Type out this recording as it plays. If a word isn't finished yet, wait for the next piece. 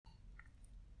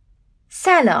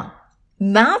سلام،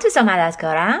 من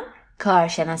مددکارم،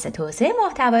 کارشناس توسعه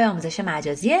محتوای آموزش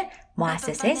مجازی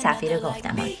مؤسسه سفیر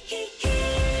گفتمان.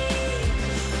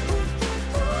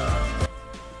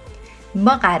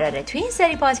 ما قراره توی این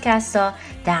سری پادکست ها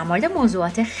در مورد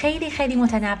موضوعات خیلی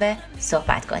متنوع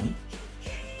صحبت کنیم.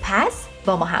 پس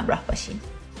با ما همراه باشین.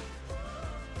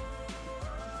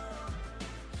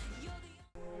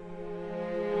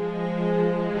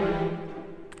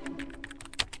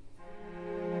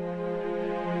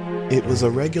 It was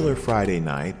a regular Friday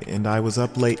night, and I was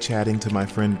up late chatting to my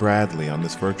friend Bradley on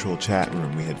this virtual chat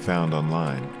room we had found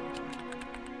online.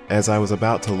 As I was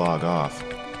about to log off,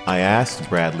 I asked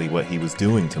Bradley what he was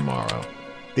doing tomorrow,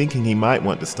 thinking he might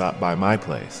want to stop by my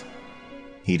place.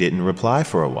 He didn't reply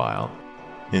for a while,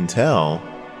 until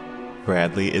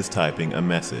Bradley is typing a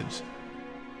message.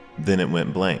 Then it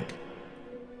went blank.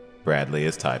 Bradley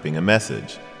is typing a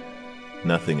message.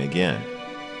 Nothing again.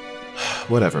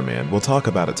 Whatever, man. We'll talk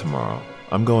about it tomorrow.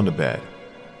 I'm going to bed,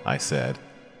 I said.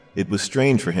 It was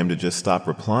strange for him to just stop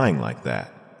replying like that.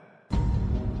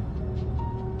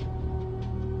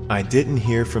 I didn't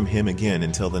hear from him again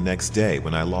until the next day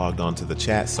when I logged onto the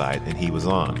chat site and he was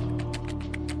on.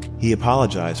 He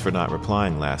apologized for not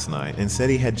replying last night and said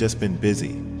he had just been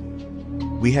busy.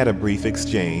 We had a brief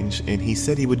exchange and he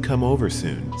said he would come over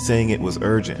soon, saying it was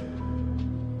urgent.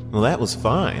 Well, that was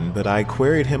fine, but I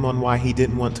queried him on why he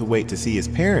didn't want to wait to see his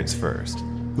parents first,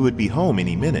 who would be home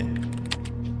any minute.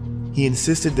 He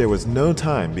insisted there was no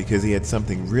time because he had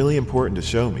something really important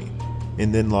to show me,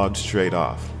 and then logged straight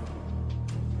off.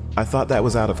 I thought that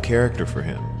was out of character for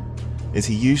him, as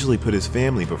he usually put his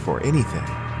family before anything,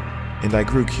 and I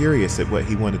grew curious at what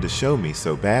he wanted to show me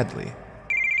so badly.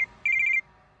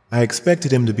 I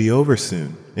expected him to be over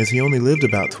soon, as he only lived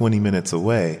about 20 minutes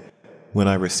away, when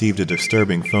I received a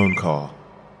disturbing phone call.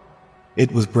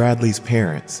 It was Bradley's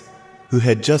parents, who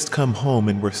had just come home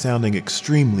and were sounding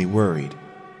extremely worried.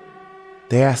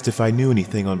 They asked if I knew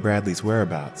anything on Bradley's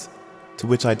whereabouts, to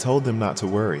which I told them not to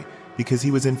worry, because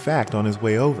he was in fact on his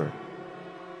way over.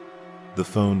 The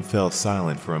phone fell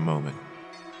silent for a moment.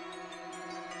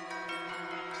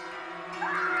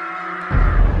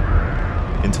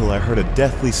 Until I heard a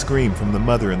deathly scream from the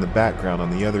mother in the background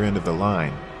on the other end of the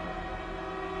line.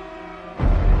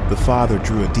 The father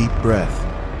drew a deep breath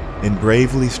and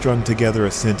bravely strung together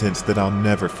a sentence that I'll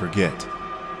never forget.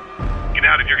 Get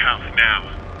out of your house now.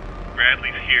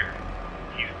 Bradley's here.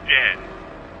 He's dead.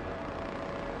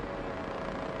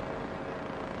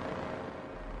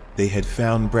 They had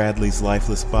found Bradley's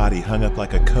lifeless body hung up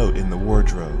like a coat in the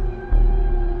wardrobe.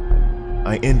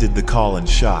 I ended the call in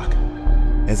shock,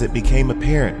 as it became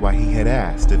apparent why he had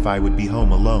asked if I would be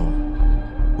home alone,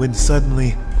 when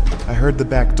suddenly I heard the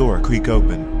back door creak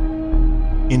open.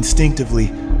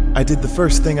 Instinctively, I did the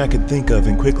first thing I could think of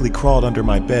and quickly crawled under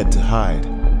my bed to hide.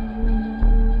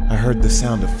 I heard the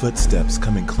sound of footsteps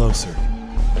coming closer,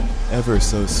 ever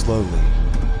so slowly.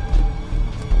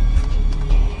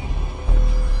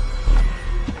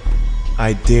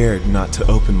 I dared not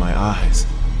to open my eyes,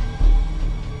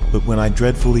 but when I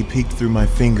dreadfully peeked through my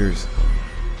fingers,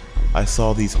 I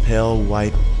saw these pale,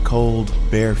 white, cold,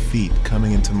 bare feet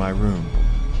coming into my room,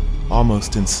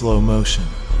 almost in slow motion.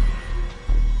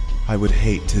 I would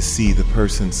hate to see the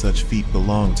person such feet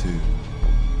belonged to.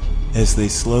 As they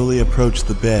slowly approached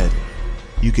the bed,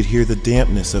 you could hear the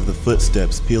dampness of the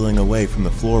footsteps peeling away from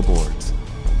the floorboards.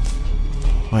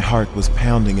 My heart was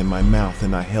pounding in my mouth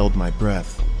and I held my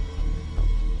breath.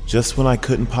 Just when I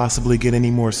couldn't possibly get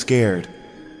any more scared,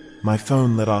 my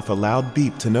phone let off a loud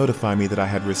beep to notify me that I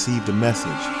had received a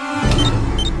message.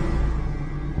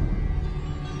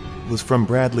 It was from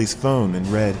Bradley's phone and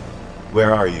read,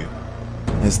 "Where are you?"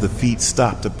 as the feet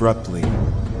stopped abruptly,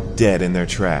 dead in their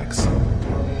tracks.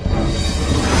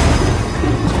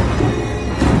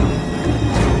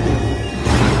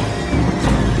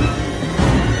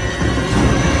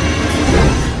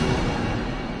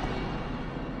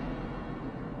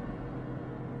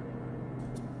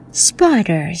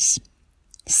 Spiders,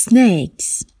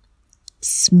 snakes,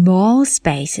 small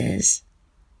spaces,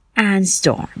 and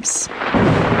storms.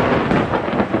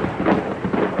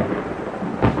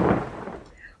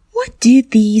 What do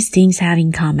these things have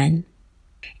in common?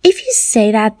 If you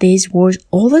say that these words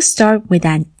all start with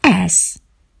an S,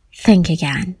 think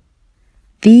again.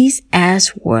 These S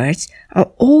words are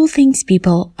all things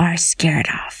people are scared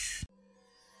of.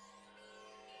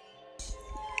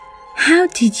 How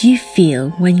did you feel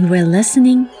when you were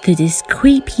listening to this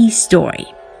creepy story?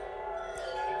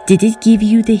 Did it give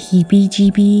you the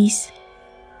heebie-jeebies?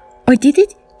 Or did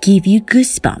it give you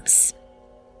goosebumps?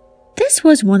 This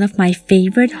was one of my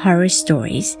favorite horror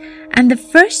stories, and the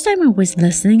first time I was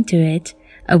listening to it,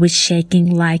 I was shaking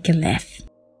like a leaf.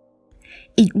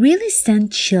 It really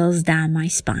sent chills down my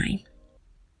spine.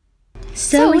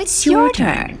 So it's your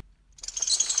turn.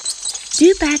 Do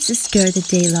bats scare the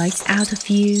daylights out of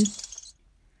you?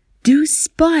 Do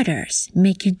spiders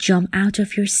make you jump out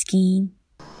of your skin?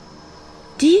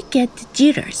 Do you get the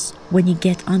jitters when you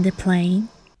get on the plane?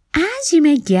 As you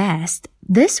may guess,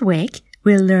 this week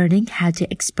we're learning how to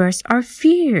express our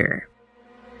fear.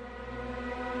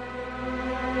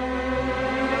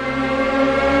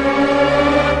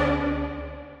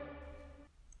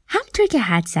 همطور که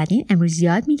حد زدین امروز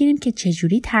یاد میگیریم که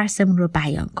چجوری ترسمون رو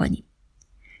بیان کنیم.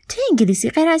 توی انگلیسی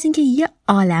غیر از اینکه یه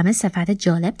عالمه صفت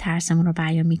جالب ترسمون رو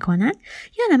بیان میکنن،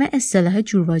 یه عالمه اصطلاح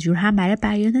جور و جور هم برای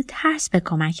بیان ترس به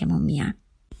کمکمون میان.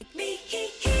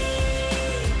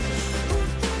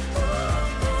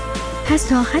 پس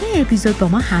تا آخر اپیزود با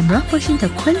ما همراه باشین تا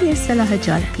کلی اصطلاح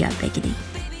جالب یاد بگیریم.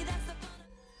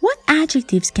 What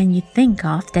adjectives can you think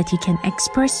of that you can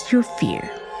express your fear?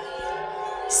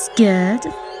 Scared,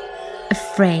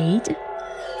 afraid,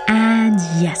 and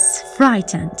yes,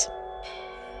 frightened.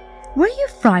 Were you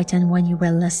frightened when you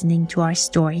were listening to our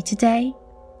story today?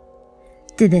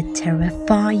 Did it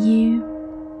terrify you?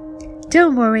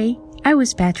 Don't worry, I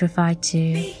was petrified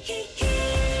too.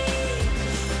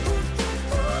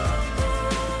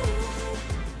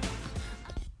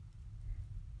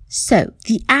 So,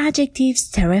 the adjectives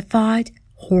terrified,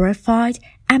 horrified,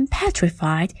 and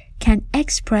petrified can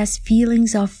express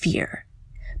feelings of fear,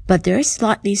 but they're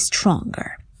slightly stronger.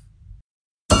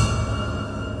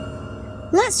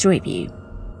 Let's review.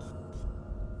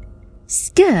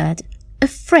 Scared,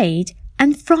 afraid,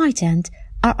 and frightened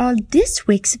are all this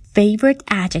week's favorite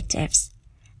adjectives.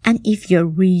 And if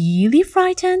you're really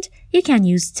frightened, you can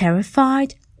use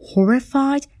terrified,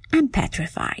 horrified, and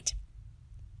petrified.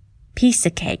 Piece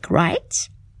of cake, right?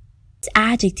 These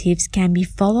adjectives can be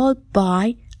followed by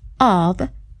of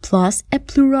plus a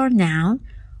plural noun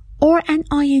or an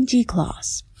ing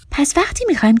clause. پس وقتی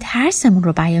میخوایم ترسمون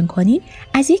رو بیان کنیم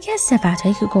از یکی از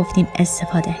صفتهایی که گفتیم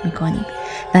استفاده میکنیم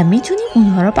و میتونیم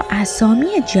اونها رو با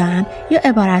اسامی جمع یا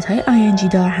عبارتهای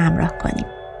ing دار همراه کنیم.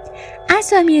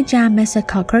 اسامی جمع مثل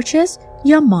cockroaches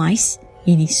یا mice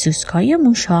یعنی سوسک‌ها یا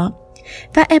موش‌ها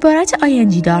و عبارت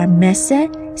ing دار مثل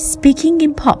speaking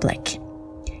in public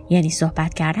یعنی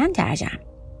صحبت کردن در جمع.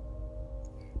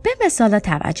 به مثال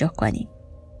توجه کنیم.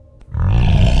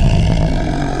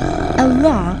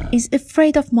 Allah is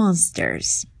afraid of monsters.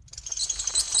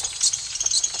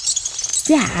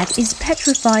 Dad is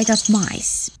petrified of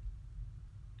mice.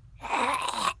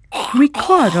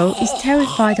 Ricardo is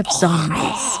terrified of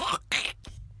zombies.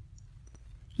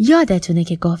 یادتونه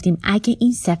که گفتیم اگه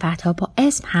این صفت‌ها با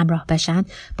اسم همراه بشن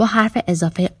با حرف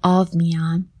اضافه آو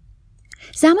میان.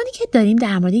 زمانی که داریم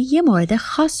در مورد یه مورد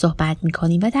خاص صحبت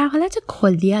میکنیم و در حالت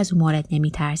کلی از اون مورد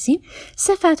نمیترسیم،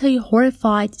 صفت‌های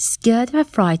horrified, scared و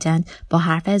frightened با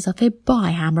حرف اضافه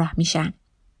by همراه میشن.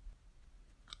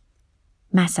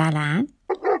 مثلا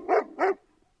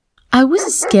I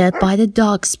was scared by the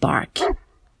dog's bark.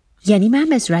 یعنی من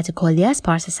به صورت کلی از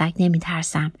پارس سگ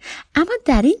نمیترسم، اما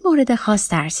در این مورد خاص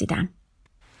ترسیدم.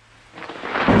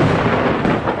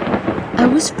 I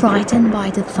was frightened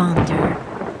by the thunder.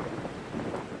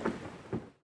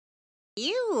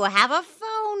 You have a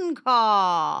phone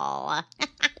call.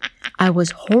 I was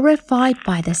horrified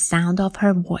by the sound of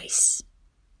her voice.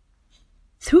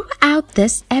 Throughout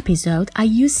this episode, I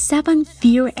used 7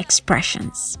 fear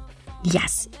expressions.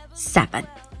 Yes, 7.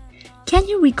 Can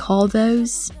you recall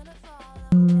those?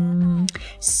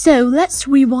 So let's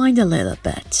rewind a little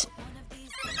bit.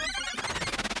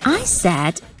 I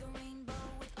said,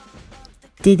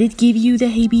 did it give you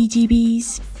the heebie-jeebies?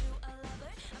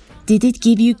 Did it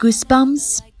give you goosebumps?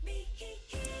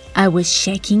 I was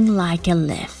shaking like a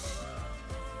leaf.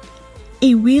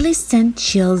 It really sent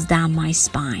chills down my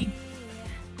spine.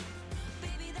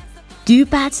 Do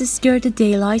bats scare the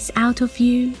daylights out of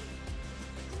you?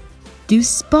 Do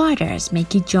spiders make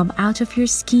you jump out of your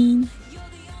skin?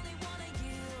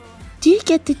 Do you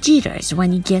get the jitters when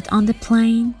you get on the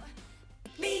plane?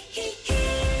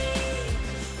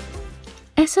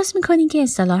 احساس میکنین که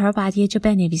اصطلاح رو باید یه جا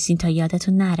بنویسین تا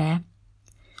یادتون نره؟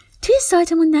 توی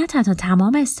سایتمون نه تنها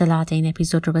تمام اصطلاحات این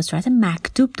اپیزود رو به صورت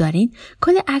مکتوب دارین،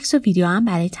 کلی عکس و ویدیو هم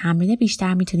برای تمرین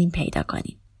بیشتر میتونین پیدا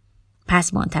کنین.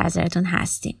 پس منتظرتون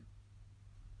هستیم.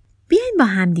 بیاین با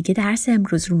هم دیگه درس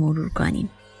امروز رو مرور کنیم.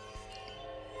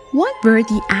 What were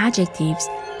the adjectives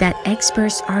that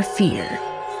express our fear?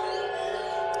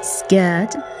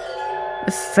 Scared,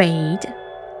 afraid,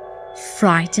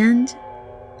 frightened,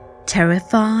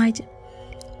 terrified,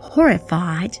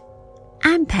 horrified,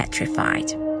 and petrified.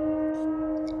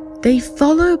 They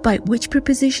follow by which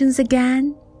prepositions again?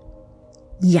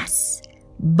 yes,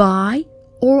 by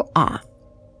or of.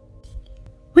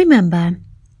 Remember,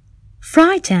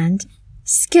 frightened,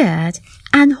 scared,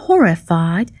 and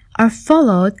horrified are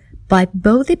followed by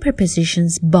both the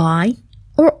prepositions by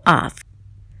or of.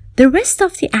 The rest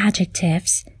of the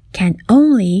adjectives can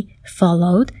only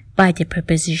followed by the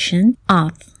preposition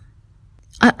of.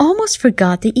 I almost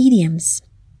forgot the idioms.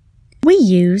 We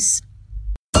use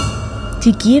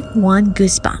to give one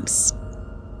goosebumps,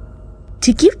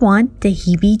 to give one the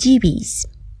heebie-jeebies,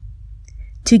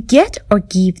 to get or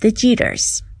give the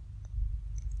jitters,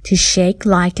 to shake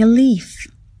like a leaf,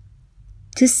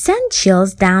 to send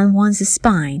chills down one's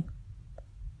spine,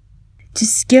 to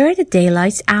scare the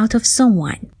daylights out of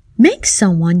someone, make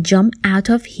someone jump out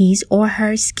of his or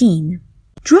her skin.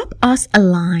 Drop us a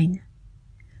line.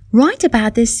 Write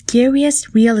about the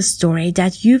scariest real story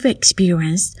that you've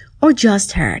experienced or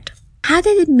just heard. How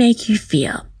did it make you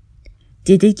feel?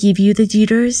 Did it give you the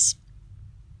jitters?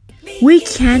 We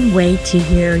can't wait to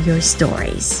hear your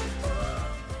stories.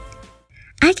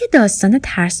 اگه داستان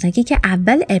ترسناکی که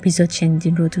اول اپیزود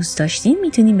شنیدین رو دوست داشتین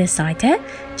میتونین به سایت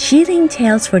Chilling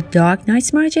Tales for Dark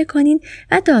Nights مراجعه کنین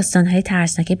و داستانهای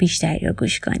ترسناک بیشتری رو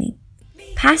گوش کنین.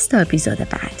 پس تا اپیزود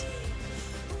بعد.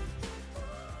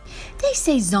 They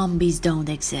say zombies don't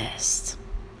exist.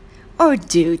 Or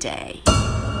do they?